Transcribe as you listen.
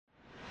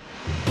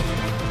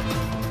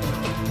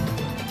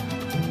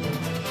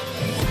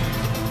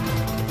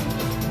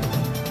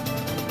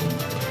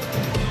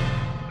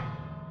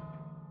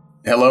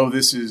Hello,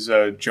 this is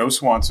Joe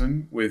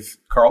Swanson with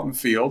Carlton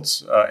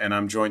Fields, and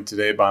I'm joined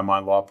today by my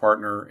law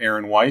partner,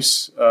 Aaron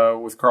Weiss,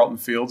 with Carlton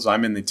Fields.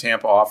 I'm in the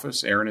Tampa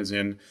office. Aaron is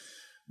in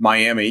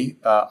Miami.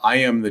 I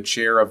am the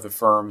chair of the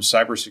firm's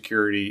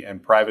Cybersecurity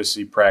and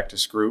Privacy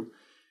Practice Group,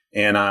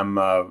 and I'm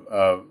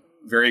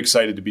very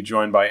excited to be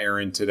joined by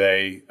Aaron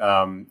today.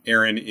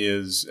 Aaron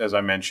is, as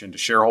I mentioned, a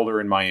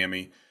shareholder in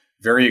Miami,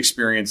 very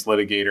experienced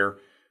litigator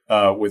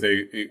with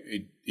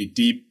a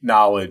deep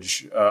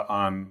knowledge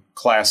on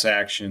class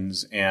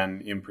actions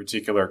and, in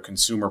particular,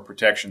 consumer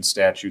protection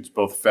statutes,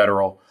 both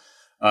federal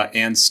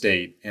and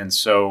state. And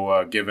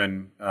so,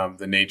 given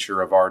the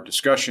nature of our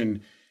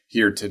discussion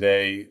here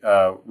today,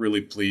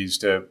 really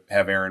pleased to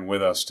have Aaron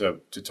with us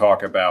to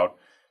talk about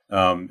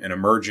an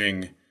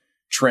emerging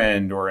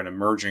trend or an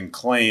emerging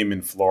claim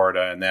in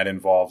Florida, and that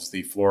involves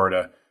the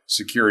Florida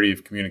Security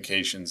of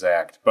Communications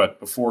Act. But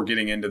before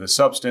getting into the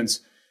substance,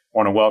 I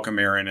want to welcome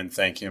Aaron and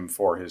thank him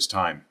for his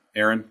time.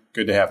 Aaron,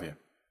 good to have you.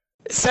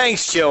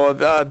 Thanks, Joe.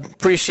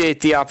 Appreciate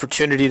the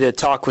opportunity to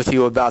talk with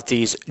you about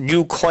these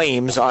new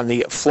claims on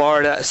the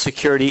Florida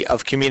Security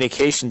of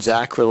Communications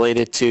Act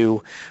related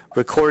to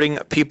recording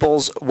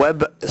people's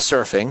web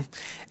surfing.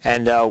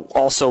 And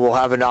also we'll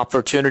have an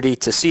opportunity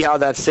to see how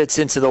that fits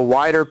into the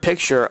wider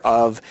picture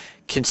of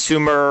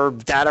consumer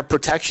data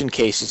protection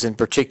cases, in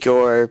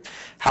particular,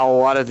 how a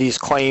lot of these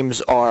claims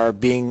are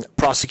being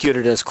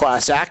prosecuted as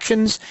class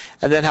actions,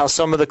 and then how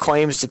some of the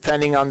claims,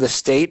 depending on the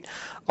state,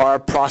 are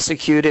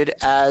prosecuted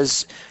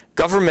as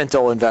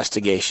governmental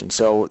investigations.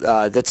 So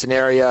that's an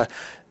area,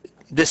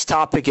 this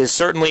topic is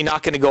certainly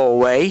not going to go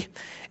away,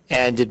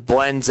 and it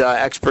blends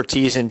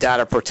expertise in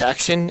data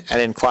protection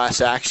and in class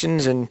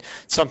actions, and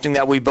something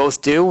that we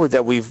both do,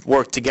 that we've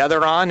worked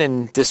together on,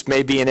 and this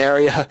may be an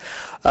area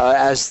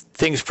as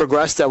things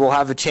progress that we'll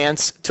have a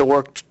chance to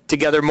work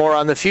together more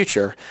on the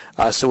future.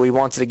 So we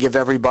wanted to give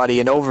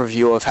everybody an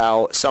overview of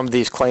how some of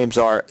these claims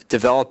are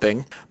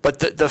developing. But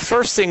the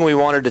first thing we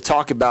wanted to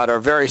talk about are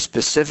very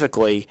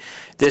specifically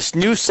this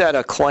new set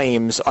of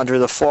claims under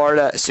the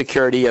Florida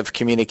Security of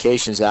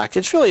Communications Act.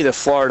 It's really the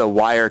Florida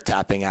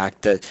Wiretapping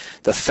Act.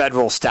 The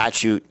federal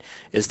statute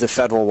is the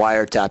Federal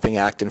Wiretapping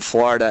Act, and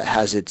Florida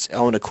has its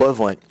own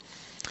equivalent.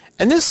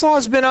 And this law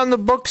has been on the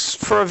books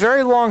for a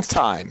very long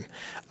time.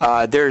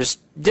 There's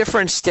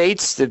different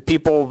states that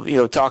people,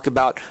 talk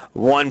about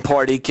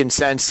one-party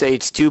consent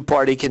states,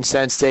 two-party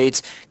consent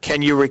states.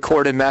 Can you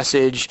record a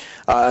message,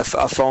 a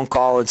phone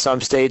call in some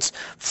states?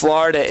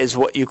 Florida is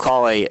what you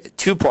call a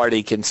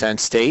two-party consent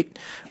state,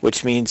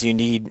 which means you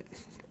need,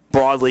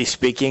 broadly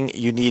speaking,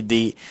 you need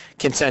the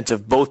consent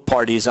of both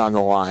parties on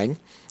the line.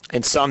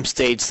 In some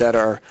states that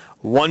are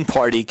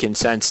one-party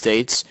consent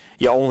states,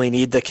 you only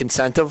need the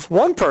consent of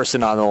one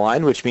person on the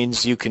line, which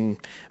means you can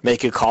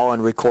make a call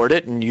and record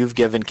it, and you've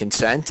given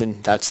consent,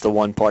 and that's the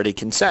one-party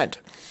consent.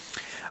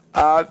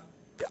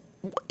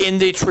 In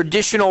the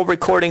traditional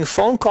recording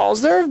phone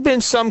calls, there have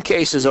been some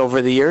cases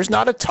over the years,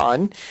 not a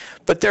ton,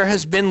 but there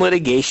has been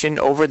litigation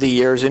over the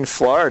years in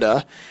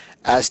Florida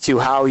as to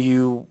how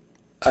you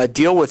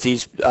deal with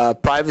these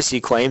privacy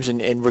claims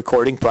in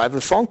recording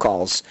private phone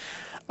calls.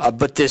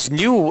 But this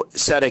new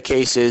set of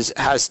cases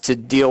has to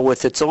deal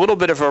with, it's a little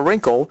bit of a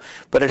wrinkle,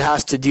 but it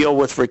has to deal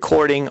with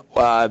recording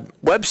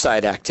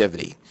website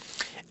activity.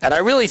 And I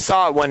really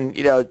thought when,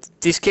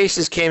 these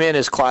cases came in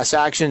as class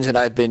actions, and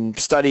I've been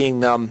studying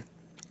them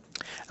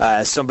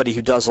as somebody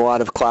who does a lot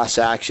of class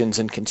actions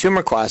and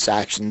consumer class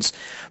actions.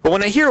 But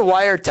when I hear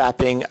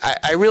wiretapping,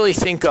 I really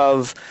think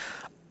of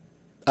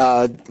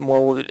I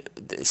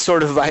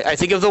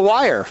think of The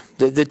Wire,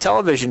 the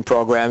television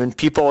program, and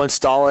people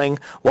installing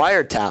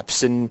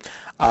wiretaps. And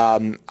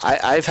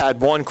I've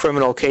had one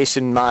criminal case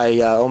in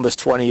my almost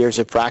 20 years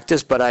of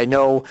practice, but I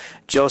know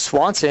Joe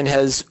Swanson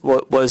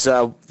was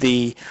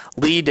the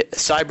lead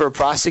cyber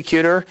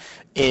prosecutor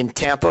in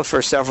Tampa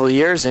for several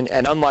years, and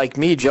unlike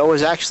me, Joe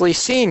has actually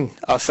seen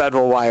a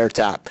federal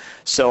wiretap.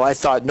 So I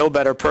thought no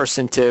better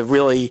person to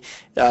really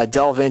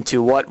delve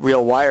into what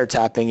real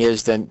wiretapping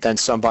is than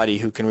somebody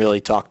who can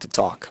really talk the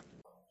talk.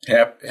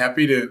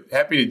 Happy to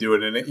do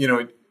it,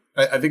 and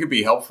I think it'd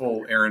be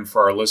helpful, Aaron,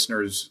 for our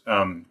listeners,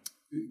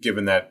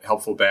 given that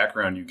helpful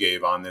background you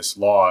gave on this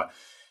law,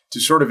 to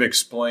sort of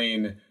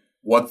explain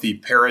what the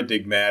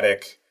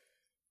paradigmatic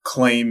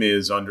claim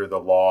is under the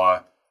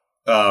law.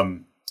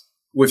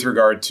 With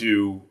regard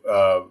to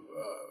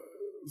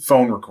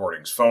phone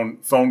recordings,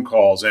 phone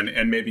calls,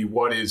 and maybe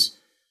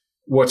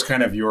what's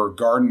kind of your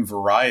garden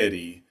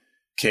variety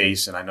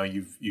case, and I know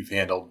you've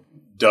handled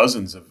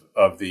dozens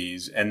of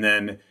these, and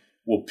then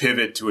we'll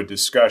pivot to a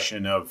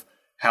discussion of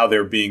how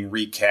they're being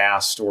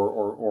recast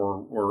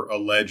or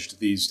alleged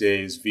these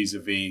days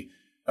vis-a-vis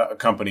a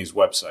company's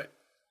website.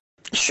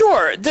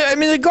 Sure.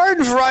 The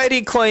garden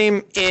variety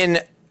claim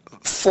in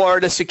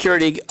Florida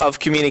Security of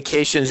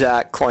Communications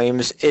Act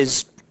claims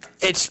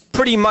it's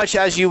pretty much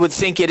as you would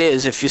think it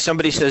is. If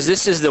somebody says,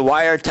 this is the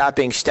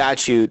wiretapping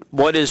statute,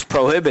 what is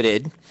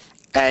prohibited?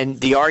 And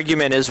the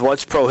argument is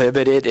what's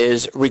prohibited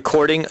is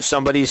recording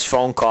somebody's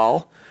phone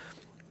call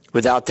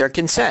without their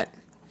consent.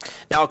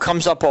 Now, it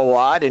comes up a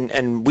lot,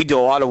 and we do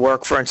a lot of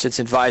work, for instance,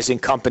 advising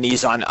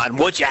companies on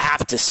what you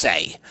have to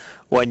say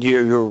when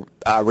you're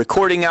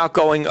recording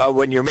outgoing,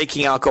 when you're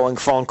making outgoing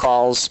phone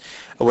calls,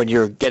 when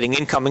you're getting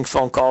incoming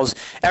phone calls.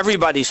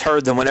 Everybody's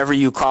heard them whenever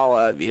you call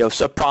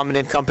a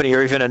prominent company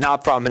or even a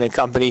not prominent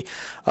company.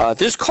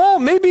 This call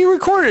may be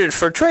recorded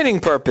for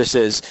training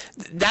purposes.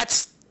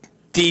 That's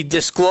the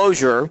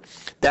disclosure.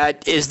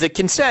 That is the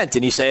consent.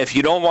 And you say, if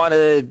you don't want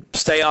to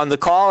stay on the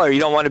call or you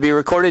don't want to be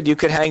recorded, you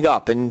could hang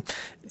up. And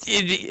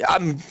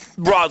I'm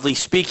broadly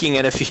speaking,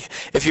 and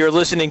if you're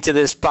listening to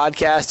this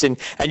podcast and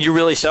you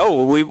really say,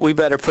 oh, we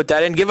better put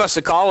that in, give us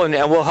a call and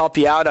we'll help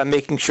you out on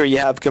making sure you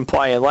have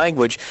compliant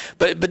language.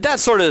 But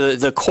that's sort of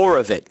the core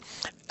of it.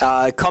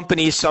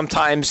 Companies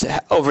sometimes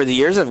over the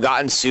years have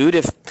gotten sued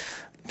if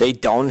they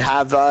don't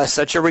have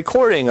such a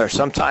recording, or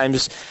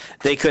sometimes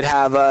they could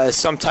have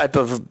some type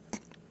of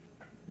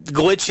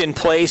glitch in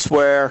place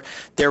where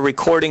they're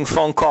recording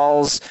phone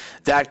calls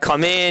that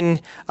come in.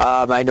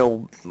 I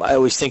know I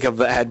always think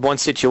of, I had one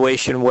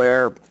situation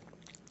where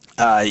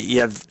you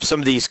have some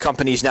of these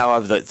companies now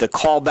have the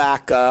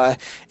callback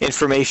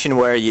information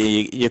where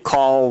you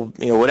call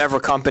whatever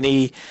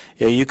company,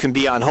 you can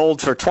be on hold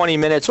for 20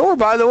 minutes, or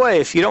by the way,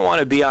 if you don't want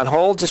to be on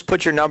hold, just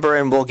put your number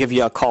in, we'll give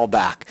you a call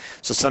back.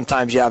 So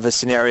sometimes you have a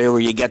scenario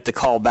where you get the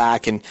call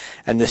back and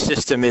the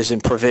system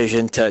isn't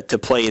provisioned to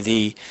play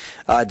the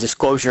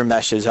disclosure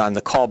message on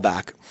the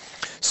callback.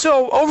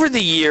 So over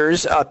the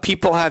years,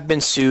 people have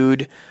been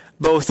sued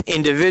both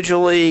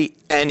individually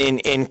and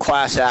in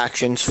class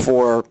actions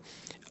for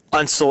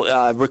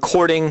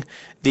recording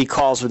the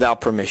calls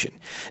without permission.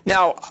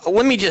 Now,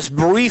 let me just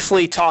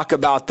briefly talk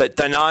about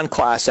the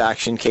non-class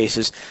action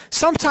cases.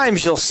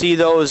 Sometimes you'll see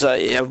those,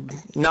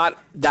 not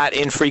that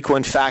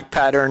infrequent fact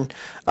pattern,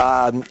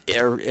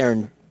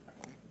 or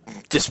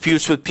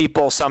disputes with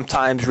people.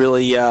 Sometimes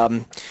really,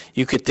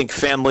 you could think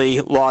family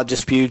law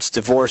disputes,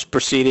 divorce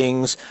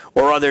proceedings,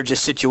 or other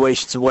just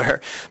situations where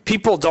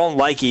people don't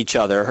like each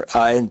other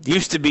and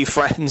used to be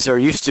friends or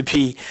used to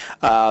be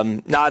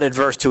not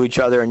adverse to each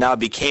other and now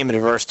became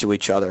adverse to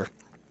each other.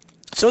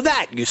 So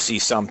that you see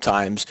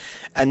sometimes,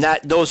 and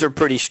those are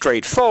pretty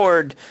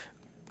straightforward.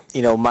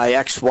 My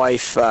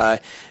ex-wife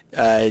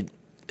is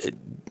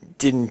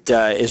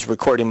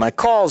recording my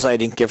calls. I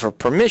didn't give her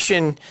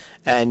permission,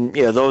 and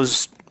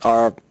those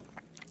are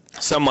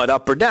somewhat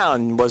up or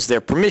down. Was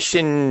there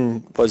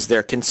permission? Was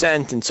there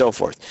consent? And so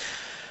forth.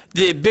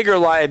 The bigger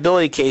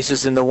liability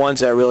cases and the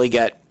ones that really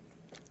get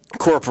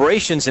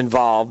corporations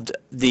involved,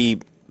 the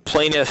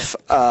plaintiff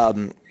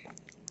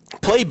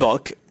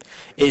playbook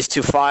is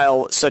to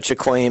file such a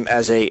claim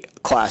as a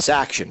class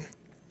action.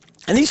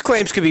 And these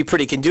claims could be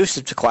pretty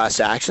conducive to class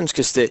actions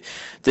because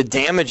the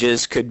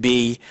damages could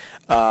be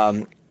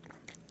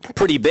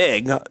pretty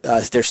big.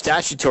 Their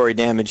statutory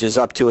damages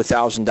up to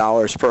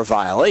 $1,000 per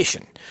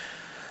violation.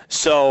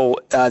 So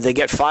they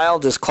get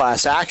filed as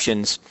class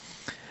actions.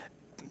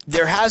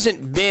 There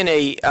hasn't been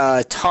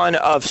a ton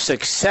of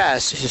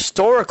success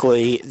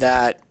historically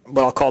that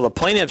what I'll call the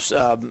plaintiff's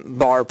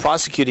bar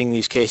prosecuting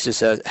these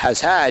cases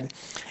has had,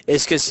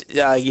 is because,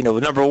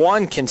 number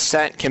one,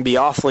 consent can be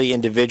awfully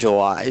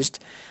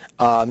individualized.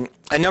 And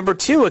number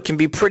two, it can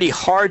be pretty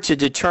hard to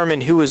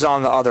determine who is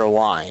on the other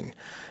line.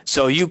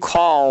 So you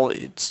call,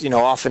 it's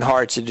often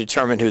hard to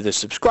determine who the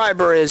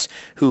subscriber is,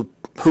 who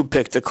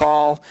picked the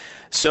call.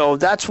 So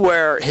that's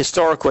where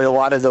historically a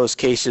lot of those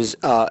cases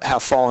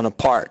have fallen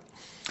apart.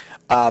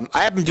 I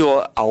happen to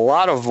do a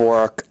lot of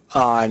work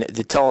on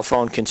the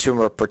Telephone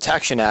Consumer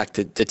Protection Act,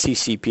 the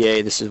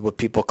TCPA. This is what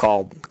people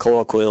call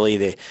colloquially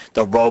the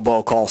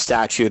robocall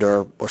statute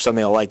or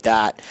something like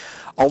that.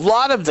 A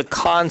lot of the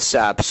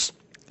concepts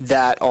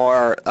that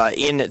are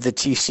in the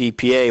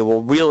TCPA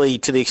will really,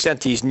 to the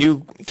extent these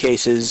new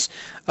cases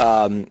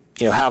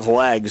have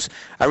legs,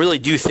 I really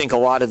do think a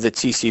lot of the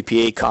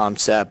TCPA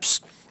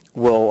concepts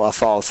will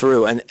follow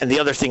through. And the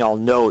other thing I'll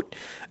note,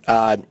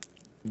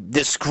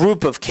 this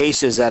group of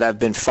cases that have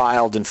been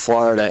filed in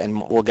Florida, and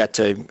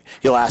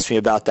you'll ask me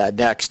about that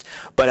next,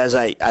 but as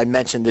I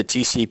mentioned the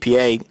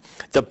TCPA,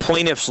 the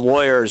plaintiffs'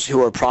 lawyers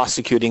who are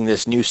prosecuting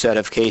this new set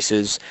of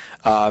cases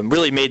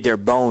really made their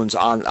bones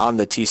on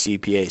the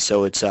TCPA.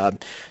 So it's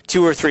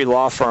 2 or 3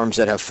 law firms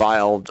that have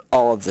filed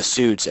all of the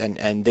suits,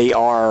 and they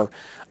are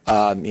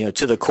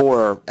to the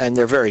core, and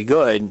they're very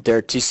good.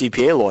 They're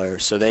TCPA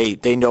lawyers, so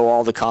they know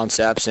all the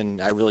concepts,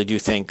 and I really do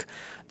think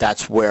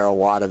that's where a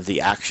lot of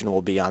the action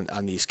will be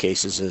on these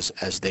cases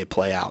as they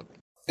play out.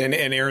 And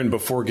Aaron,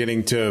 before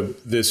getting to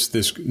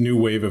this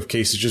new wave of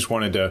cases, just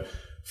wanted to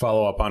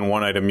follow up on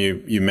one item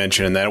you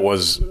mentioned, and that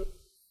was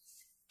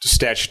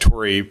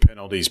statutory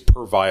penalties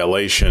per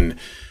violation.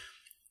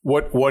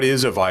 What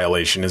is a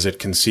violation? Is it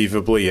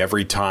conceivably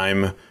every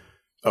time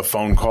a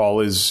phone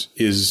call is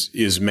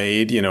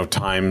made,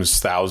 times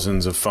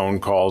thousands of phone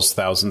calls,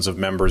 thousands of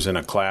members in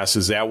a class?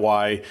 Is that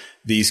why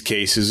these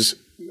cases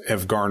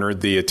have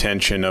garnered the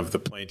attention of the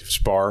plaintiff's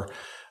bar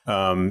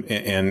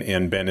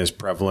and been as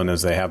prevalent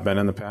as they have been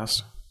in the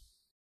past?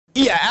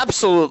 Yeah,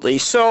 absolutely.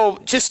 So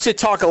just to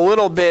talk a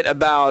little bit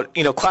about,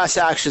 class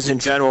actions in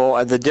general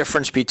and the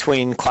difference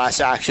between class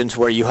actions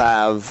where you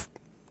have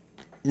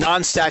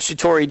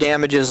non-statutory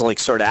damages, like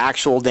sort of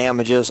actual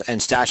damages,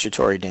 and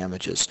statutory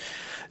damages.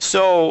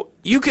 So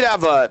you could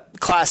have a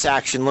class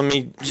action. Let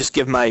me just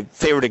give my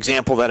favorite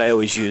example that I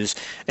always use.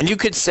 And you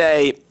could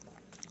say,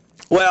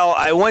 well,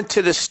 I went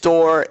to the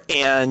store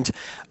and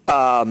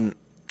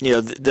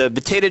the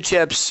potato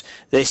chips,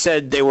 they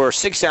said they were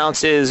 6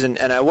 ounces, and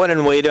I went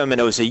and weighed them,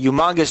 and it was a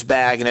humongous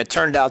bag, and it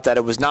turned out that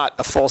it was not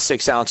a full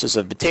 6 ounces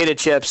of potato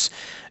chips,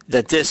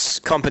 that this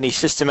company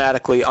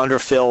systematically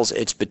underfills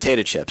its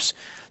potato chips.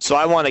 So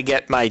I want to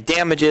get my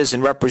damages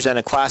and represent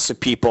a class of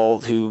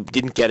people who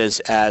didn't get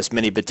as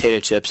many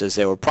potato chips as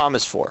they were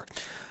promised for.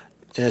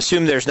 And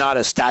assume there's not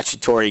a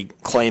statutory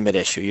claim at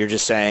issue. You're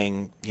just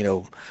saying,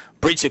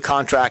 breach of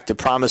contract. The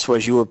promise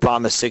was you were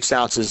promised 6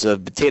 ounces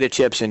of potato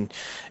chips, and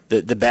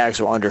the bags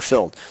were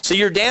underfilled. So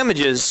your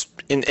damages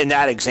in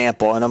that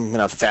example, and I'm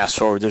going to fast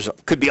forward,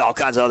 could be all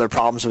kinds of other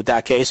problems with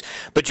that case,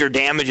 but your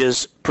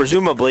damages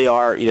presumably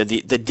are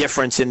the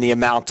difference in the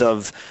amount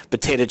of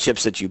potato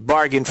chips that you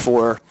bargained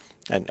for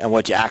and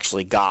what you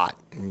actually got.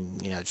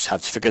 And, just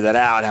have to figure that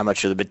out. How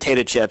much are the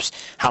potato chips?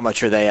 How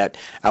much are they at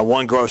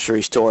one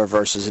grocery store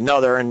versus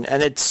another? And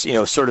it's,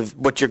 sort of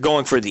what you're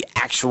going for, the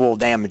actual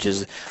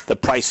damages, the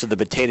price of the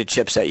potato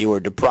chips that you were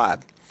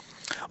deprived.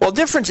 Well,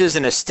 difference is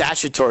in a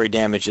statutory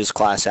damages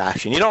class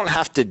action. You don't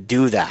have to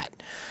do that.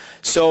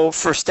 So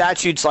for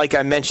statutes, like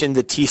I mentioned,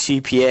 the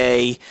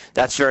TCPA,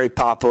 that's very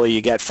popular.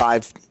 You get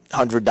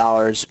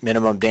 $500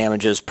 minimum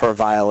damages per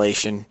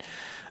violation.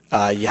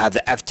 You have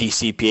the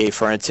FDCPA,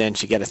 for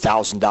instance, you get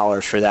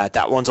 $1,000 for that.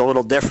 That one's a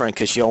little different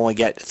because you only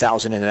get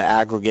 $1,000 in an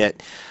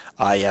aggregate.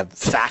 You have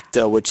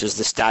FACTA, which is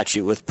the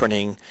statute with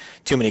printing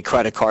too many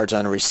credit cards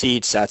on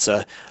receipts. That's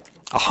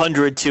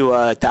 $100 to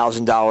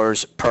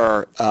 $1,000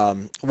 per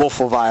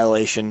willful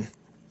violation.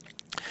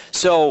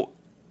 So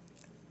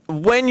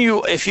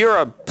if you're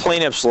a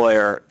plaintiff's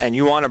lawyer and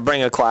you want to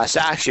bring a class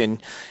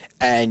action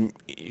and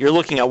you're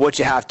looking at what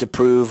you have to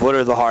prove, what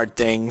are the hard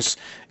things,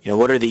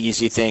 what are the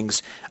easy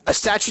things, a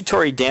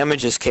statutory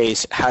damages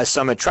case has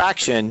some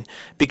attraction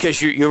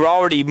because you're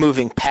already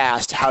moving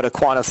past how to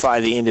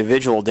quantify the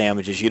individual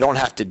damages. You don't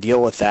have to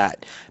deal with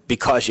that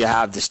because you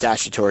have the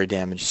statutory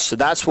damages. So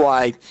that's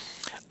why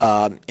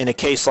in a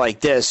case like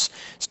this,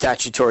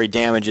 statutory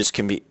damages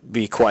can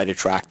be quite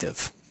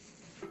attractive.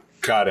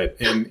 Got it.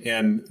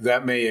 And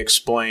that may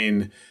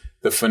explain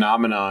the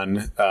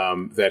phenomenon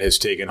that has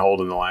taken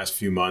hold in the last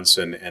few months,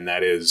 and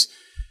that is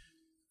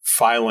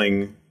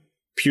filing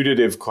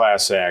putative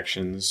class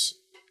actions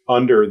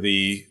under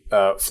the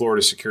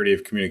Florida Security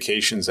of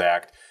Communications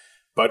Act,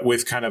 but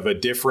with kind of a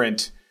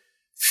different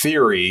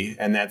theory.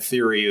 And that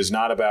theory is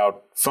not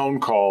about phone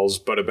calls,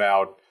 but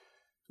about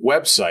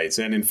websites.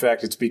 And in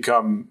fact, it's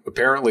become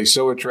apparently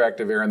so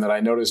attractive, Aaron, that I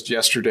noticed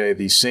yesterday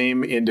the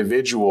same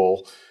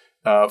individual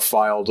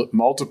filed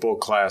multiple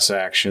class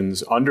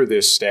actions under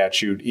this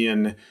statute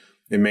it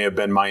may have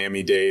been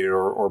Miami-Dade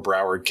or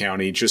Broward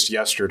County just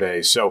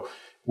yesterday. So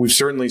we've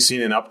certainly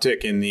seen an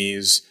uptick in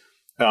these.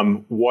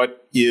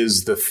 What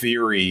is the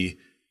theory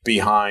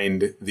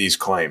behind these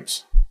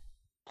claims?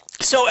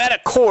 So at a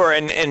core,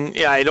 and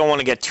I don't want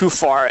to get too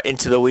far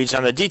into the weeds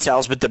on the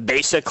details, but the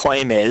basic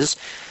claim is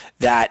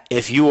that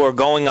if you are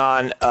going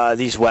on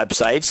these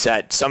websites,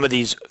 that some of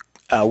these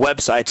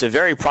websites of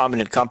very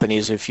prominent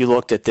companies, if you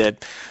looked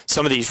at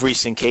some of these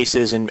recent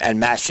cases and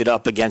matched it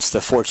up against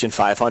the Fortune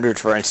 500,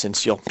 for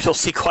instance, you'll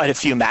see quite a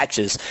few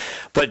matches.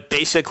 But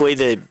basically,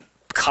 the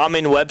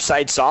common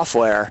website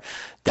software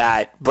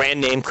that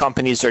brand name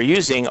companies are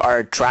using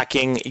are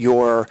tracking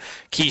your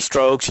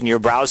keystrokes and your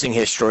browsing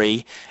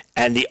history.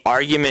 And the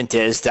argument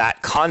is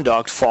that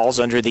conduct falls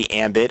under the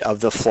ambit of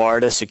the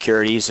Florida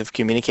Securities of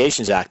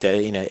Communications Act,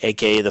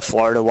 aka the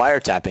Florida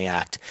Wiretapping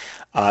Act.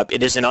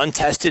 It is an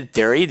untested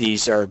theory.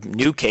 These are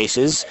new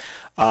cases,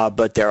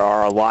 but there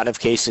are a lot of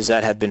cases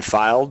that have been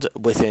filed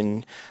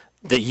within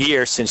the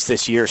year since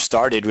this year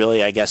started.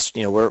 Really, I guess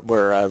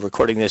we're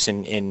recording this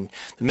in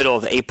the middle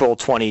of April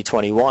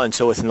 2021,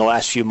 so within the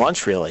last few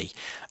months, really.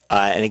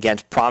 And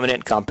against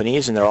prominent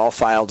companies, and they're all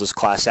filed as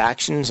class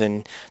actions,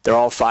 and they're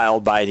all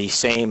filed by the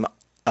same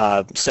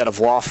set of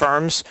law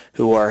firms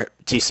who are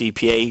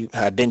TCPA,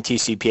 have been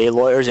TCPA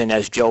lawyers. And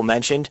as Joe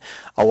mentioned,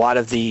 a lot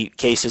of the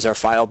cases are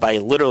filed by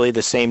literally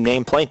the same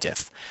name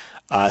plaintiff.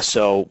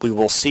 So we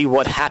will see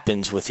what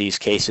happens with these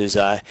cases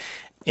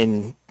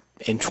in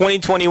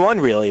 2021.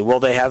 Really, will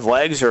they have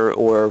legs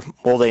or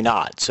will they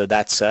not? So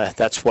that's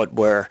what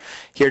we're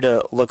here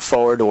to look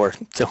forward, or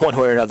to one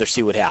way or another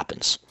see what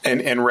happens.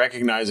 And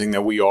recognizing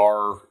that we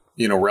are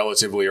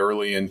relatively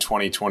early in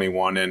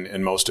 2021,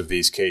 and most of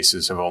these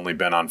cases have only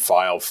been on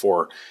file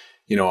for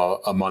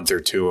a month or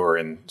two, or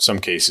in some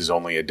cases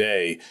only a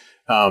day.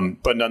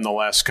 But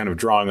nonetheless, kind of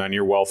drawing on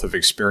your wealth of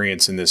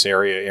experience in this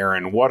area,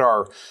 Aaron, what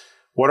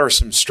are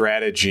some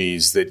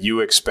strategies that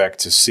you expect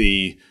to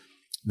see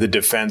the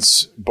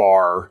defense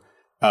bar,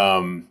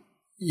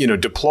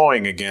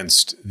 deploying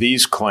against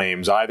these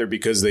claims, either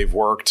because they've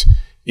worked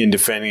in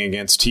defending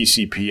against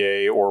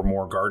TCPA or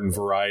more garden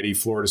variety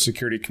Florida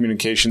Security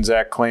Communications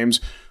Act claims,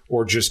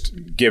 or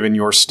just given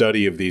your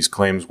study of these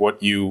claims,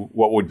 what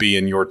would be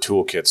in your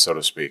toolkit, so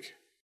to speak?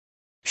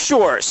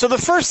 Sure. So the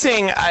first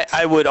thing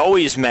I would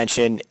always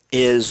mention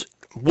is,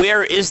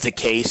 where is the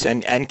case,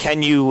 and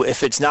can you,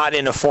 if it's not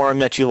in a forum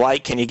that you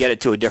like, can you get it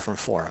to a different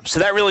forum? So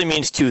that really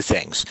means two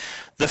things.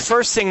 The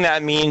first thing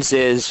that means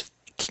is,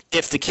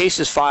 if the case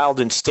is filed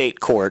in state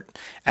court,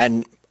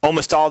 and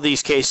almost all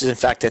these cases, in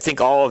fact, I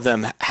think all of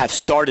them have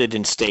started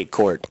in state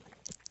court,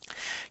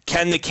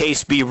 can the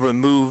case be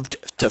removed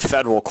to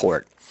federal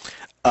court?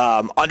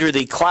 Under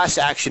the Class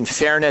Action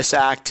Fairness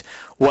Act,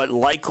 what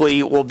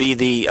likely will be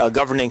the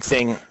governing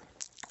thing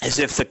is,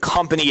 if the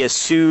company is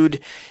sued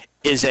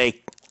is a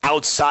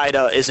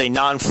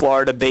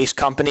non-Florida based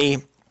company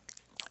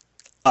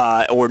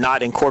or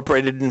not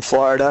incorporated in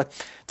Florida,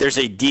 there's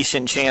a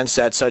decent chance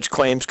that such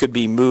claims could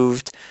be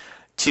moved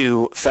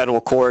to federal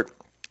court.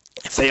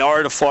 If they are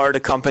a Florida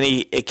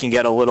company, it can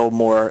get a little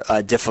more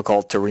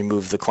difficult to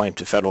remove the claim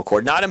to federal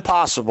court. Not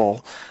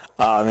impossible,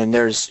 and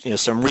there's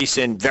some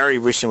very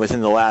recent,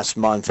 within the last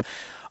month,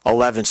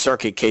 11th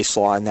Circuit case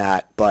law on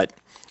that. But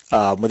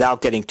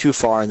without getting too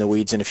far in the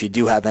weeds, and if you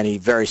do have any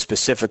very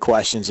specific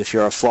questions, if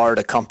you're a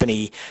Florida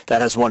company that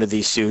has one of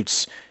these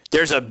suits,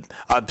 there's a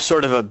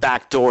sort of a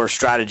backdoor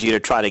strategy to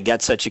try to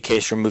get such a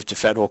case removed to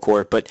federal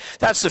court. But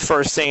that's the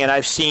first thing, and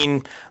I've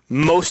seen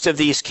most of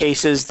these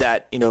cases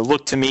that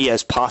look to me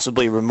as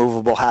possibly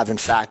removable have in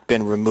fact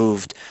been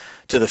removed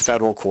to the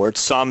federal court.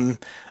 Some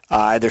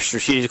either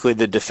strategically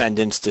the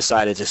defendants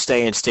decided to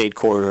stay in state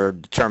court or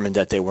determined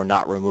that they were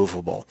not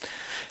removable.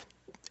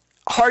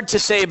 Hard to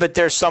say, but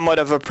there's somewhat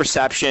of a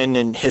perception,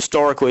 and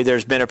historically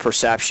there's been a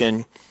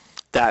perception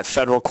that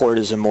federal court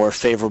is a more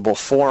favorable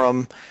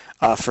forum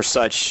for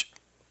such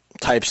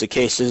types of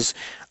cases.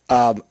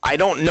 I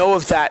don't know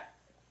if that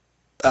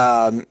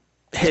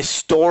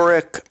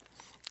historic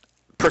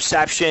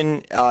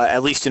perception,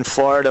 at least in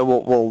Florida,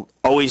 will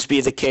always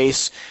be the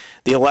case.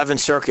 The 11th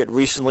Circuit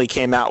recently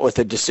came out with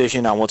a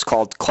decision on what's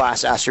called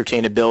class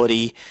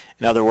ascertainability.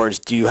 In other words,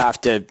 do you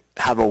have to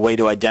have a way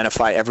to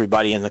identify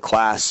everybody in the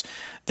class?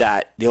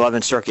 That the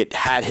 11th Circuit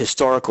had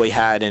historically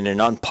had in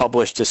an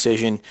unpublished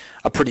decision,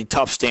 a pretty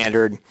tough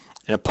standard.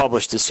 In a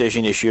published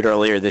decision issued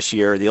earlier this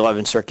year, the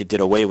 11th Circuit did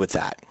away with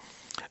that.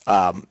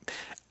 On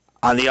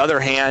the other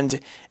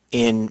hand,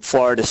 in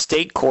Florida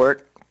State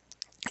Court,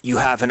 you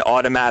have an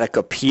automatic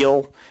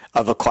appeal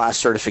of a class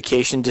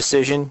certification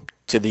decision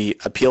to the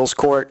appeals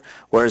court,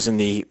 whereas in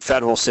the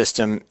federal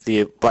system,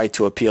 the right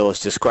to appeal is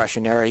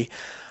discretionary.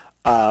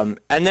 And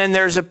then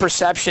there's a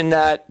perception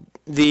that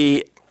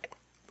the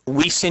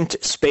recent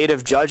spate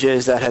of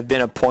judges that have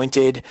been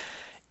appointed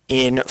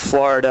in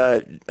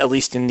Florida, at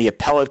least in the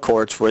appellate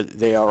courts where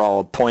they are all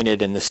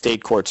appointed, in the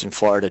state courts in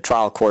Florida,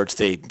 trial courts,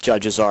 the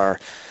judges are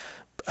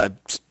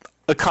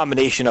a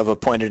combination of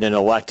appointed and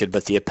elected,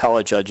 but the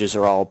appellate judges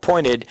are all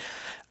appointed.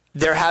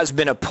 There has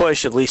been a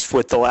push, at least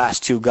with the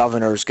last two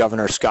governors,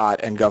 Governor Scott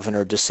and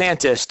Governor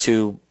DeSantis,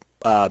 to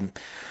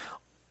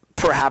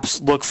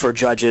perhaps look for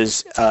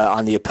judges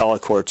on the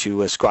appellate court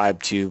to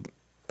ascribe to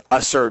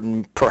a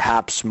certain,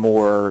 perhaps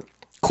more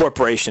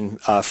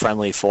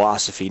corporation-friendly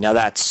philosophy. Now,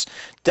 that's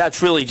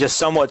really just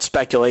somewhat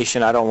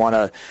speculation. I don't want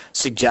to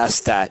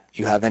suggest that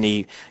you have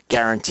any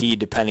guarantee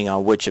depending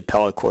on which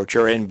appellate court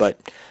you're in, but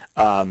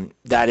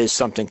that is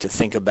something to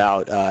think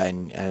about.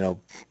 And I know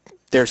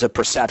there's a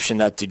perception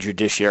that the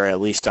judiciary,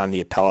 at least on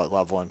the appellate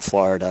level in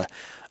Florida,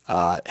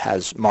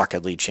 has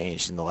markedly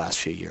changed in the last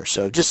few years.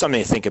 So just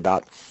something to think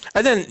about.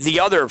 And then the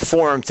other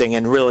forum thing,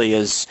 and really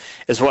is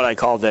what I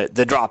call the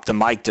drop the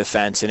mic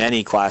defense in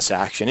any class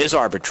action, is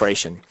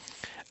arbitration.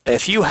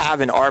 If you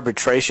have an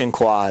arbitration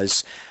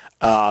clause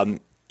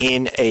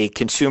in a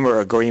consumer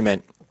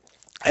agreement,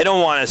 I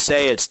don't want to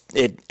say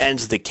it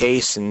ends the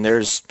case, and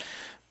there's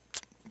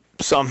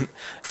some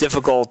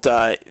difficult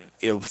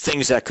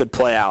things that could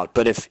play out.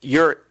 But if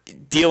you're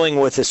dealing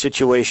with a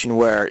situation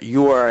where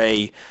you are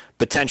a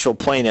potential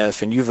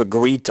plaintiff and you've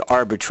agreed to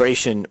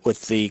arbitration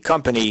with the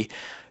company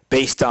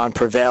based on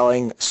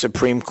prevailing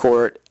Supreme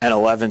Court and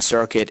 11th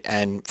Circuit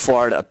and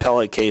Florida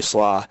appellate case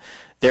law,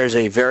 there's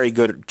a very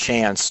good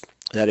chance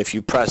that if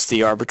you press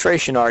the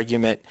arbitration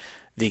argument,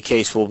 the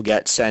case will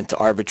get sent to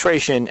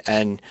arbitration,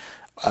 and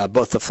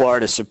both the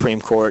Florida Supreme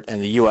Court and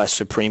the U.S.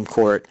 Supreme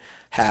Court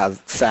have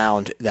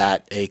found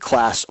that a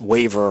class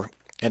waiver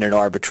in an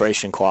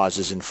arbitration clause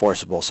is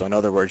enforceable. So in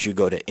other words, you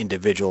go to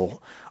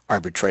individual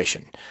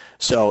arbitration.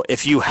 So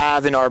if you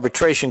have an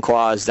arbitration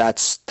clause,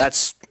 that's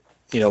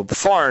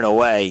far and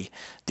away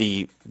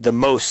the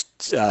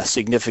most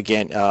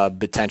significant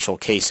potential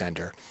case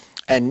ender.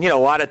 And a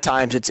lot of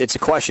times it's a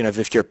question of,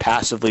 if you're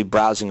passively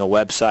browsing a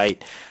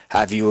website,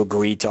 have you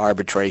agreed to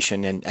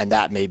arbitration? And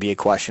that may be a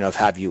question of,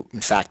 have you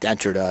in fact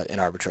entered an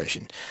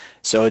arbitration?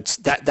 So it's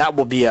that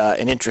will be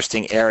an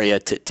interesting area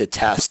to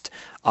test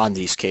on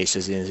these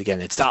cases. And again,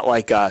 it's not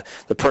like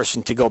the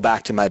person, to go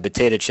back to my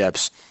potato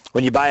chips.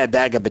 When you buy a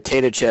bag of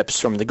potato chips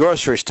from the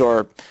grocery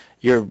store,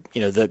 you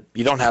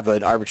don't have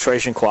an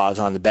arbitration clause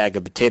on the bag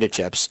of potato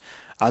chips.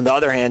 On the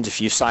other hand,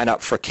 if you sign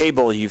up for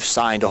cable, you've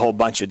signed a whole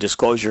bunch of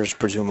disclosures,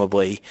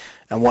 presumably,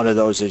 and one of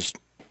those is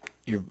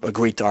you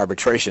agreed to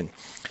arbitration.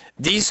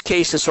 These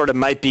cases sort of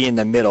might be in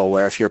the middle,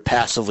 where if you're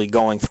passively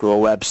going through a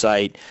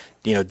website,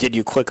 did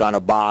you click on a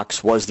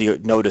box? Was the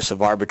notice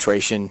of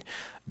arbitration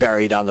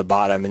buried on the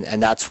bottom?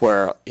 And that's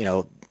where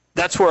a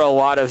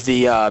lot of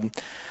the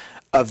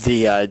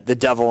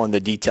devil in the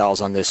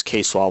details on this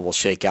case law will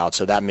shake out.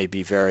 So that may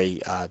be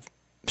very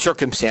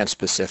circumstance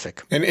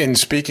specific. And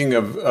speaking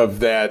of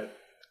that,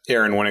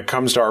 Aaron, when it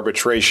comes to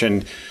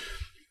arbitration,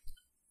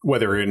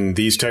 whether in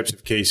these types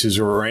of cases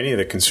or any of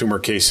the consumer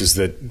cases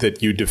that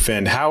you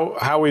defend,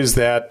 how is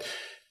that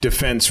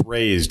defense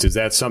raised? Is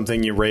that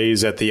something you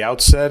raise at the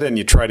outset and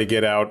you try to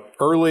get out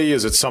early?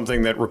 Is it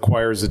something that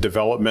requires the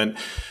development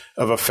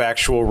of a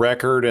factual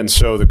record, and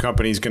so the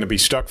company's going to be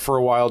stuck for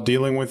a while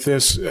dealing with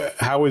this?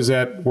 How does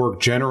that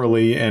work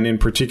generally, and in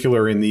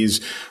particular in these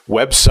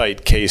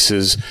website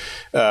cases?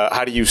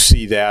 How do you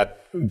see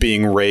that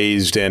being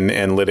raised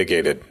and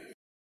litigated?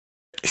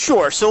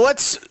 Sure. So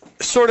let's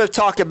sort of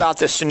talk about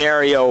the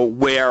scenario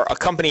where a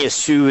company is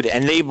sued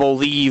and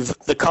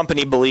the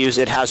company believes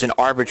it has an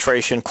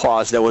arbitration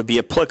clause that would be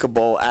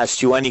applicable as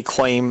to any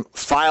claim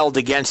filed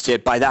against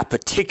it by that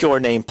particular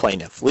named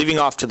plaintiff, leaving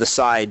off to the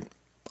side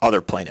other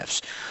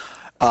plaintiffs.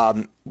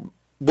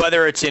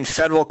 Whether it's in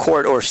federal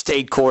court or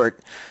state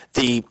court,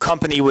 the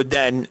company would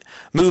then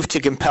move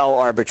to compel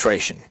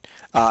arbitration.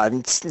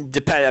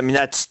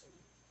 That's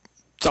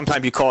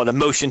sometimes you call it a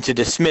motion to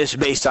dismiss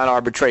based on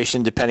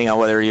arbitration, depending on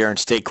whether you're in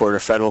state court or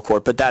federal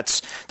court, but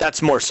that's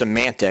more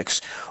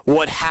semantics.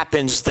 What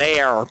happens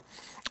there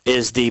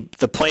is the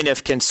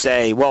plaintiff can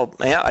say, well,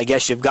 yeah, I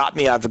guess you've got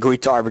me. I've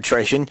agreed to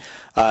arbitration.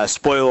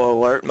 Spoiler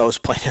alert,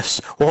 most plaintiffs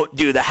won't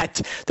do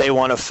that. They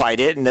want to fight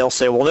it, and they'll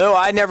say, well, no,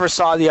 I never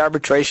saw the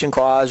arbitration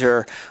clause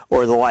or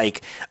the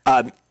like.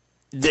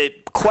 The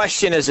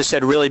question, as I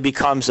said, really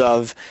becomes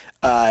of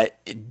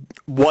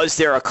was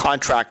there a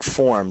contract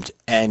formed?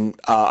 And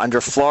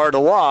under Florida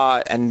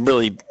law, and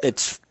really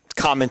it's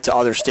common to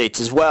other states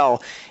as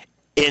well,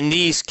 in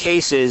these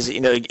cases,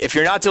 if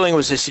you're not dealing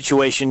with a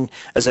situation,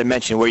 as I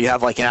mentioned, where you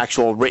have like an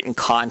actual written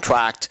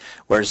contract,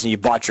 whereas you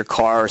bought your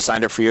car or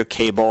signed up for your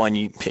cable and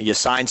you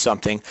signed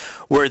something,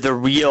 where the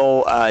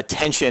real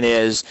tension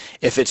is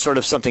if it's sort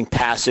of something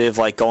passive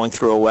like going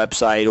through a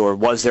website or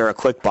was there a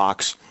click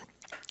box,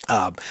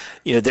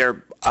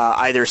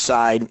 either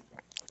side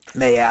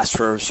may ask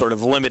for sort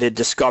of limited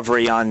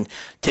discovery on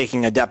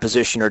taking a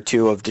deposition or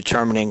two of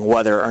determining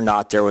whether or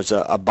not there was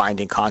a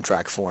binding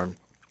contract formed.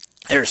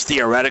 There's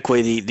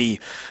theoretically the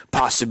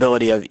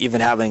possibility of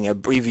even having an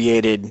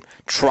abbreviated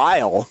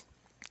trial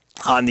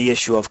on the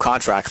issue of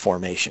contract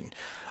formation.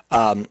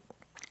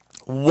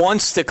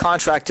 Once the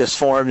contract is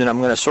formed, and I'm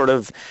going to sort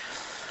of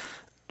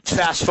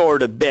fast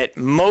forward a bit,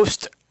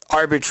 most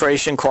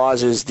arbitration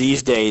clauses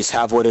these days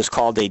have what is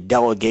called a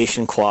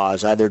delegation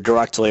clause, either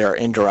directly or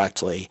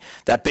indirectly,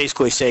 that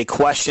basically say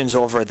questions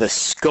over the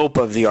scope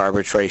of the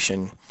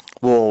arbitration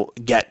will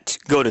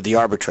go to the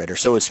arbitrator.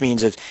 So it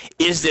means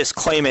is this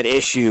claim at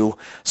issue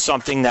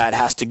something that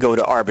has to go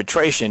to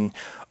arbitration?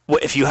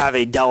 If you have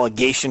a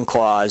delegation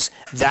clause,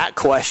 that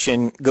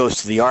question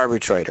goes to the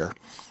arbitrator.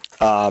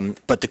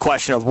 But the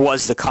question of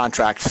was the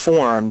contract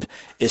formed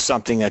is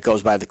something that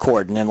goes by the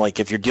court. And then like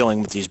if you're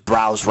dealing with these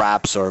browse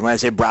wraps, or when I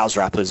say browse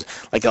wrap is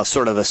like a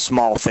sort of a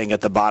small thing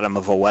at the bottom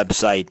of a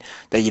website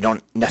that you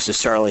don't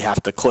necessarily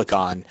have to click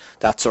on,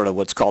 that's sort of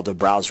what's called a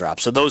browse wrap.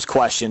 So those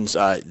questions,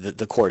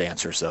 the court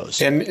answers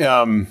those. And,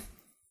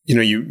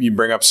 you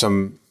bring up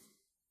some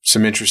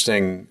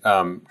interesting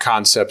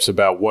concepts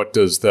about what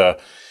does the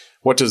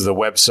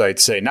website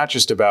say, not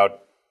just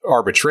about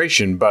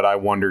arbitration, but I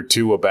wonder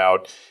too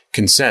about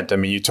consent. I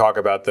mean, you talk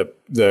about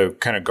the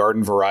kind of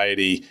garden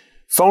variety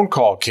phone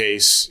call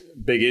case.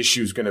 Big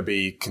issue is going to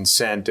be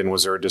consent, and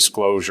was there a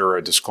disclosure,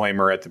 a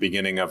disclaimer at the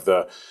beginning of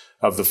the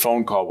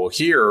phone call? Well,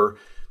 here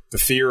the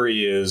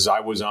theory is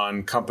I was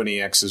on Company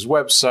X's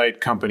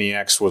website. Company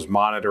X was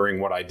monitoring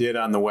what I did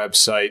on the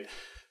website.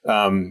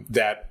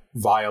 That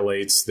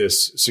violates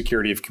this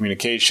Security of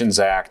Communications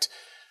Act.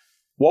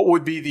 What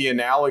would be the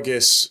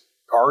analogous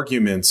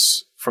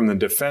arguments from the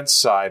defense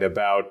side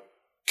about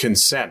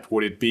consent?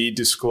 Would it be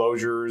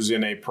disclosures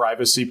in a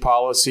privacy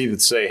policy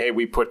that say, hey,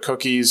 we put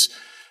cookies,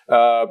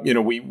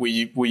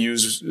 we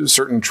use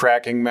certain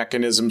tracking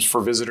mechanisms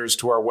for visitors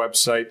to our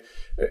website?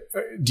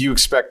 Do you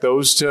expect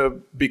those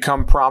to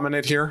become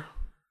prominent here?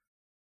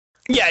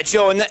 Yeah,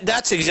 Joe, and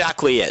that's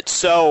exactly it.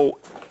 So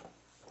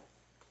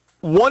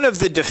one of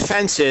the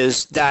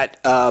defenses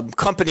that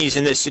companies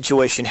in this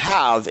situation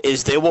have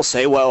is they will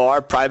say, well,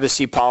 our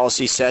privacy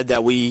policy said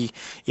that we,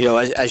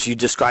 as you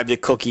described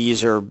it,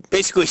 cookies, or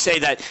basically say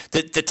that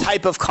the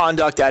type of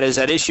conduct that is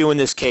at issue in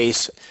this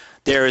case,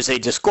 there is a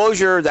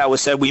disclosure that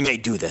was said we may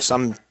do this.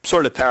 I'm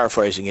sort of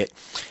paraphrasing it.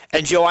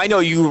 And Joe, I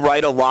know you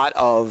write a lot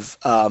of,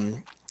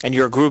 and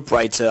your group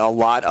writes a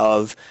lot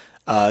of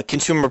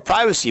consumer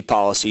privacy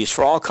policies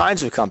for all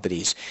kinds of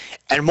companies.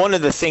 And one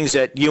of the things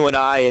that you and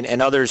I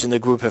and others in the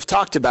group have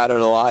talked about it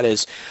a lot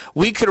is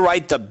we could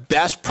write the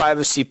best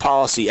privacy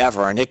policy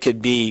ever, and it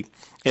could be,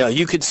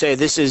 you could say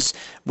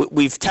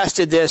we've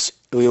tested this,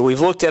 we've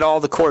looked at all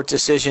the court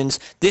decisions.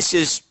 This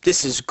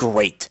is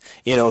great.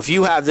 If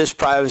you have this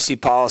privacy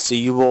policy,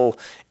 you will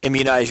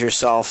immunize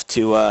yourself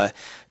to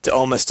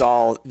almost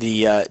all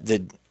the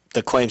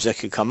claims that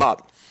could come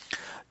up.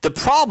 The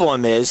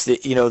problem is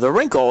that, the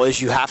wrinkle is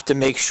you have to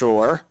make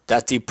sure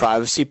that the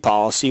privacy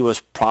policy was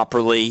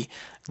properly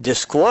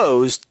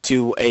disclosed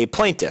to a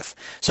plaintiff.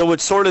 So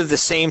it's sort of the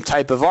same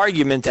type of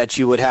argument that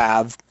you would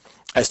have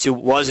as to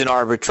was an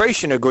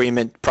arbitration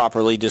agreement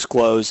properly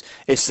disclosed.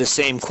 It's the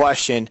same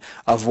question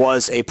of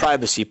was a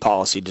privacy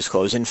policy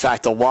disclosed. In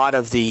fact, a lot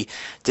of the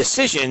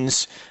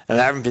decisions, and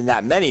there haven't been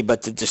that many,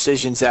 but the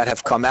decisions that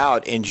have come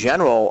out in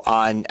general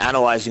on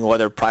analyzing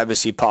whether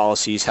privacy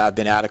policies have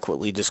been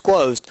adequately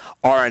disclosed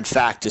are in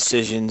fact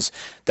decisions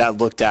that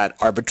looked at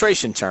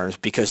arbitration terms,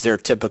 because they're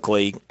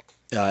typically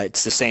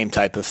it's the same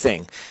type of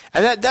thing.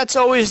 And that's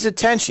always the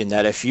tension,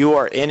 that if you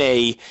are in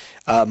a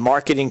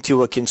marketing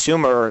to a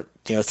consumer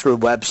through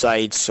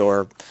websites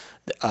or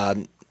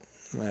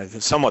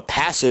somewhat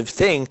passive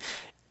thing,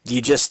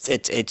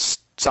 it's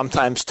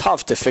sometimes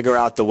tough to figure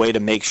out the way to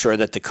make sure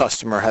that the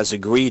customer has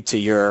agreed to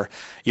your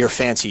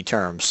fancy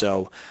terms.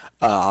 So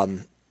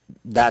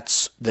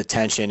that's the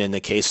tension in the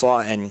case law,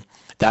 and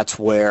that's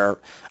where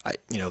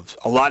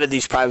a lot of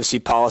these privacy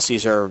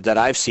policies that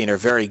I've seen are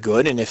very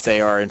good, and if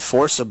they are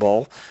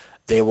enforceable,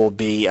 they will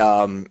be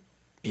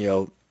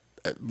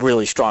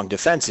really strong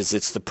defenses.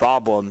 It's the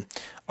problem,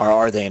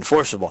 are they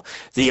enforceable?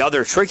 The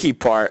other tricky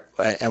part,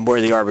 and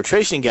where the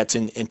arbitration gets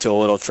into a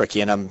little tricky,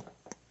 and I'm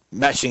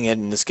meshing it,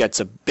 and this gets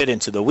a bit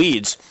into the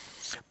weeds,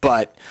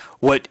 but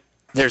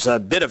there's a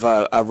bit of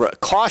a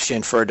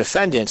caution for a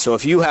defendant. So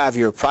if you have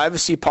your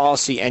privacy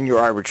policy and your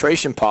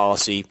arbitration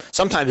policy,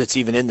 sometimes it's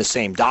even in the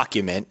same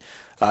document.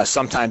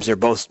 Sometimes they're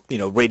both,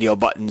 radio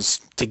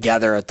buttons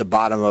together at the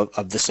bottom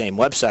of the same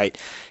website.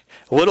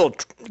 A little,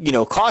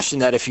 caution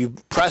that if you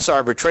press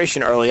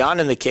arbitration early on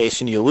in the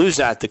case and you lose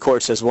that, the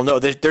court says, well, no,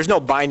 there's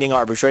no binding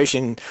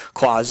arbitration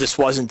clause. This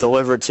wasn't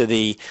delivered to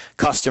the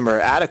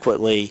customer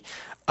adequately.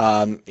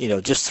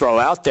 Just throw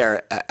out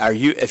there,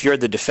 if you're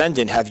the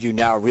defendant, have you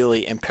now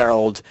really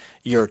imperiled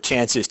your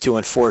chances to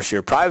enforce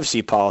your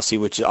privacy policy,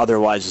 which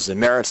otherwise is a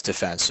merits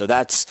defense? So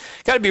that's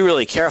got to be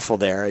really careful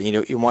there.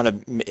 You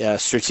want to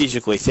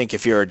strategically think,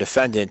 if you're a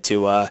defendant, you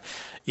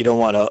don't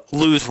want to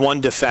lose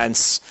one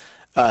defense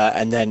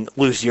and then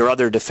lose your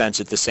other defense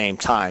at the same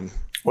time.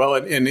 Well,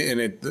 and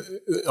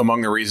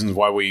among the reasons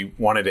why we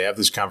wanted to have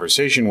this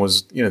conversation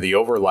was, the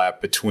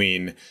overlap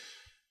between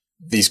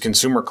these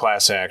consumer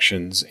class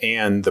actions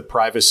and the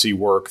privacy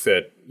work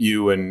that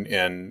you and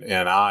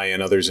I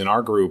and others in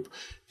our group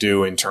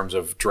do in terms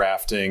of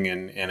drafting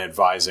and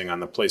advising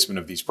on the placement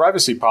of these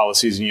privacy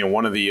policies. And,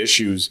 one of the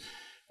issues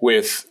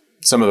with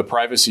some of the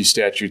privacy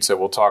statutes that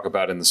we'll talk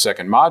about in the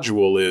second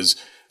module is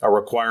a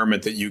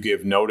requirement that you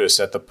give notice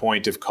at the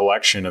point of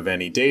collection of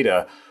any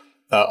data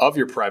of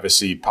your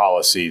privacy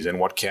policies and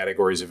what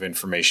categories of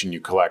information you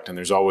collect. And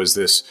there's always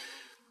this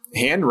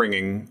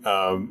hand-wringing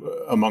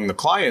among the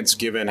clients,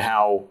 given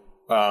how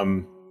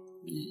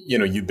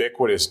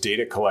ubiquitous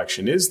data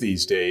collection is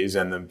these days,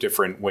 and the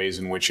different ways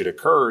in which it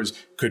occurs.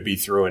 Could be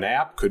through an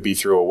app, could be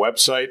through a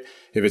website.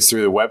 If it's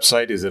through the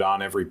website, is it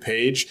on every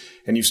page?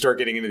 And you start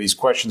getting into these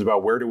questions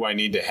about, where do I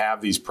need to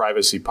have these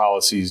privacy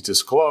policies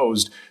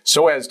disclosed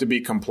so as to be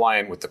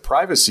compliant with the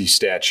privacy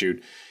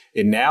statute?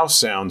 It now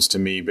sounds to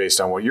me, based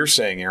on what you're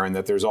saying, Aaron,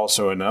 that there's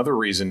also another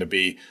reason to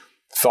be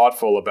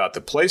thoughtful about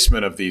the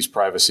placement of these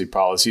privacy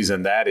policies,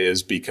 and that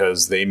is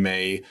because they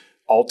may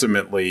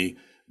ultimately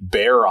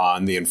bear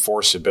on the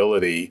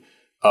enforceability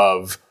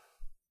of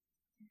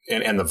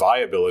and the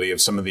viability of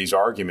some of these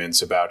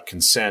arguments about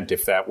consent,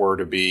 if that were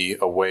to be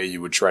a way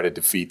you would try to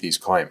defeat these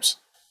claims.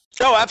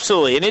 Oh,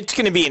 absolutely. And it's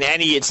going to be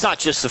it's not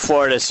just the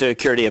Florida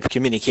Security of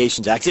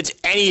Communications Act. It's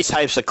any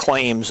types of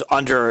claims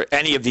under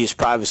any of these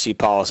privacy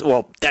policies.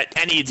 Well,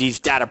 any of these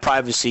data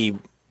privacy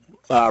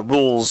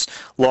rules,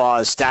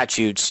 laws,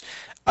 statutes.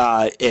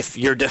 If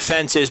your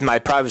defense is my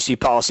privacy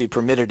policy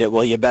permitted it,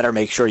 well, you better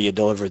make sure you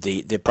deliver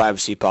the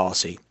privacy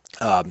policy.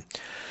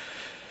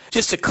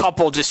 Just a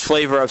couple,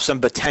 flavor of some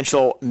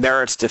potential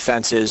merits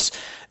defenses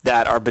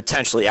that are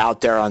potentially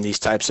out there on these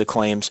types of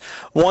claims.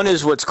 One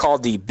is what's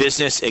called the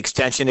business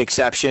extension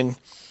exception.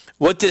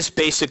 What this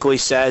basically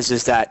says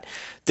is that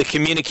the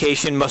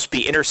communication must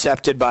be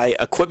intercepted by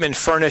equipment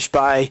furnished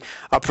by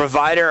a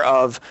provider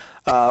of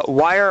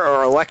wire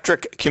or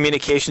electric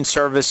communication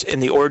service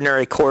in the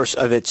ordinary course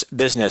of its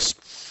business.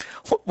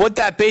 What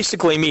that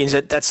basically means,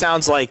 that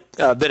sounds like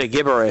a bit of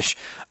gibberish,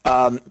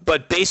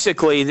 but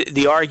basically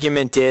the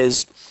argument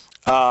is,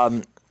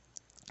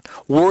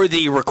 were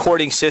the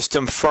recording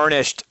system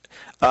furnished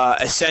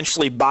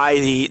essentially by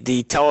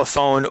the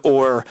telephone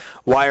or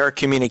wire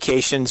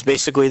communications,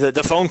 basically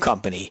the phone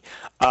company.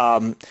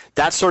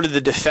 That's sort of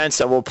the defense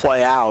that will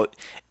play out.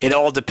 It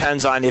all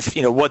depends on if,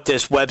 what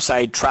this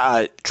website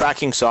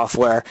tracking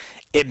software,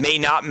 it may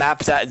not map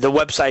that, the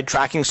website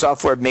tracking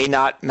software may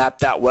not map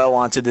that well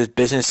onto the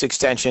business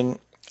extension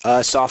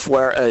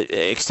software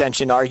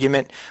extension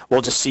argument.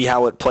 We'll just see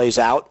how it plays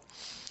out.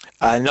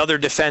 Another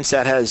defense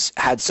that has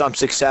had some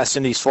success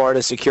in these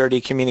Florida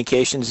security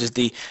communications is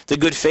the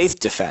good faith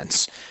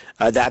defense.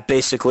 That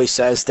basically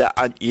says that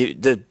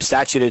the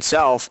statute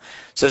itself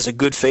says a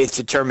good faith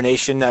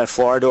determination that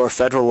Florida or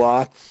federal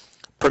law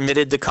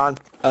permitted the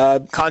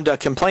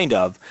conduct complained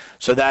of.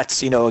 So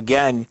that's,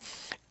 again,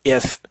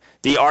 if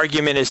the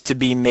argument is to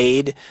be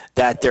made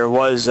that there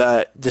was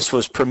this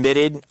was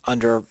permitted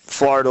under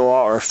Florida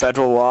law or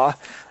federal law,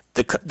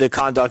 the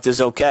conduct is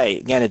okay.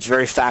 Again, it's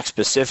very fact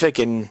specific,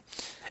 and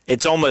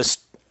it's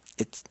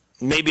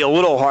maybe a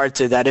little hard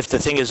to that if the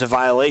thing is a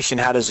violation,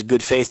 how does a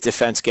good faith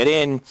defense get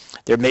in?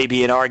 There may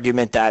be an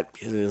argument that,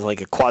 like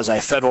a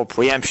quasi-federal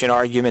preemption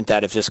argument,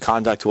 that if this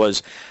conduct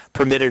was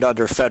permitted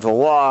under federal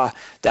law,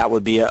 that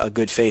would be a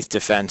good faith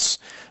defense.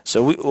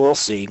 So we'll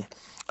see.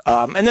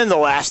 And then the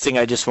last thing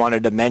I just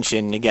wanted to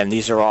mention, again,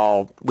 these are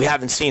all, we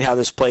haven't seen how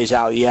this plays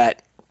out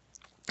yet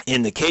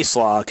in the case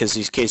law because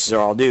these cases are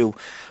all new,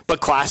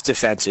 but class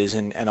defenses,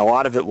 and a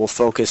lot of it will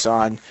focus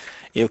on,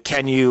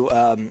 can you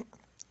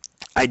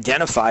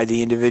identify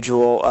the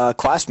individual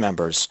class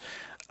members?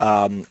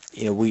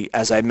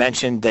 As I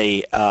mentioned,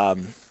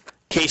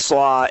 case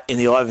law in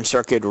the 11th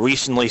Circuit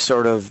recently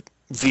sort of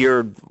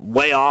veered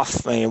way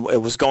off.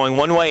 It was going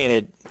one way and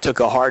it took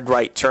a hard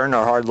right turn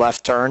or hard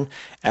left turn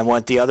and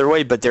went the other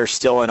way, but there's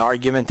still an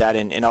argument that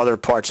in other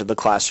parts of the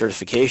class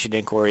certification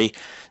inquiry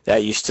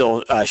that you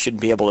still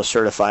shouldn't be able to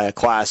certify a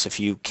class if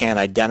you can't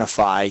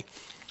identify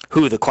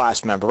who the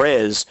class member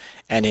is.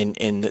 And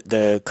in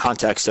the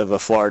context of a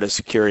Florida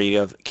Security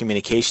of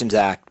Communications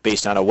Act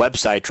based on a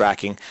website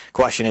tracking,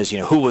 question is,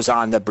 who was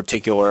on the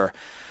particular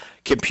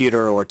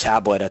computer or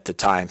tablet at the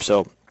time.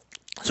 So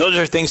those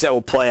are things that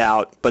will play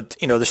out. But,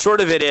 the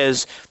short of it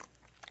is,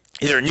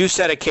 these are a new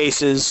set of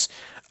cases.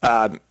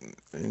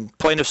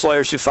 Plaintiffs'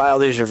 lawyers who file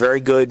these are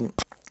very good,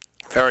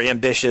 very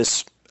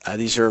ambitious.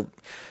 These are, I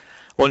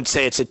wouldn't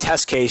say it's a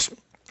test case.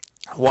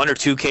 One or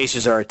two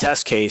cases are a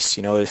test case.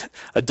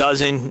 A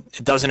dozen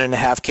and a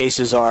half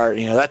cases are,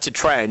 that's a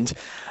trend.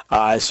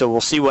 So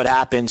we'll see what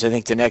happens. I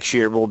think the next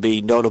year will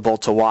be notable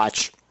to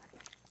watch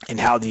and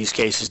how these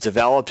cases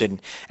develop.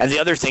 And the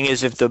other thing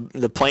is, if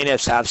the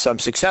plaintiffs have some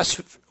success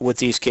with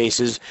these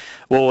cases,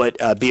 will it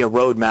be a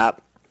roadmap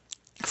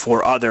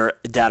for other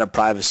data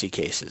privacy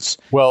cases?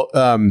 Well,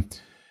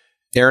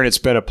 Aaron, it's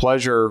been a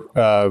pleasure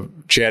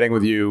chatting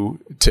with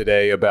you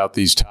today about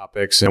these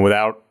topics. And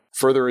without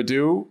further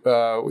ado,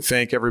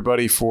 thank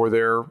everybody for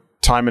their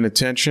time and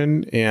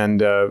attention.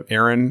 And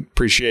Aaron,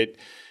 appreciate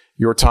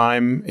your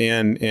time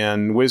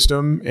and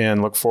wisdom,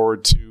 and look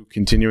forward to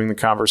continuing the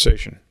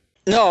conversation.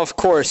 No, of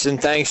course. And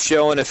thanks,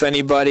 Joe. And if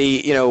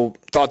anybody,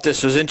 thought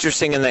this was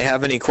interesting and they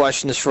have any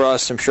questions for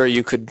us, I'm sure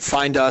you could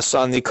find us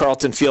on the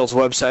Carlton Fields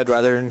website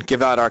rather than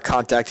give out our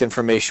contact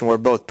information. We're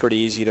both pretty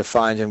easy to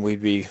find, and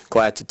we'd be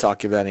glad to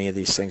talk about any of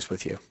these things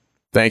with you.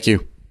 Thank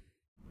you.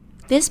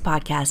 This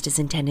podcast is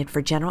intended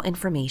for general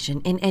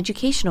information and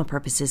educational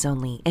purposes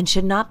only and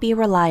should not be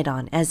relied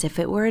on as if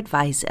it were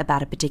advice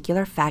about a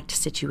particular fact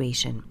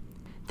situation.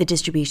 The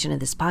distribution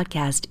of this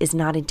podcast is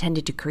not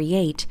intended to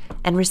create,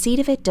 and receipt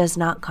of it does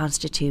not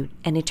constitute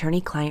an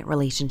attorney-client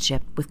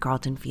relationship with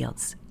Carlton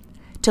Fields.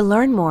 To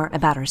learn more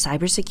about our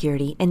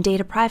cybersecurity and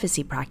data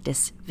privacy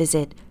practice,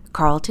 visit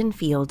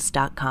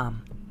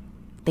carltonfields.com.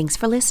 Thanks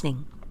for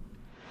listening.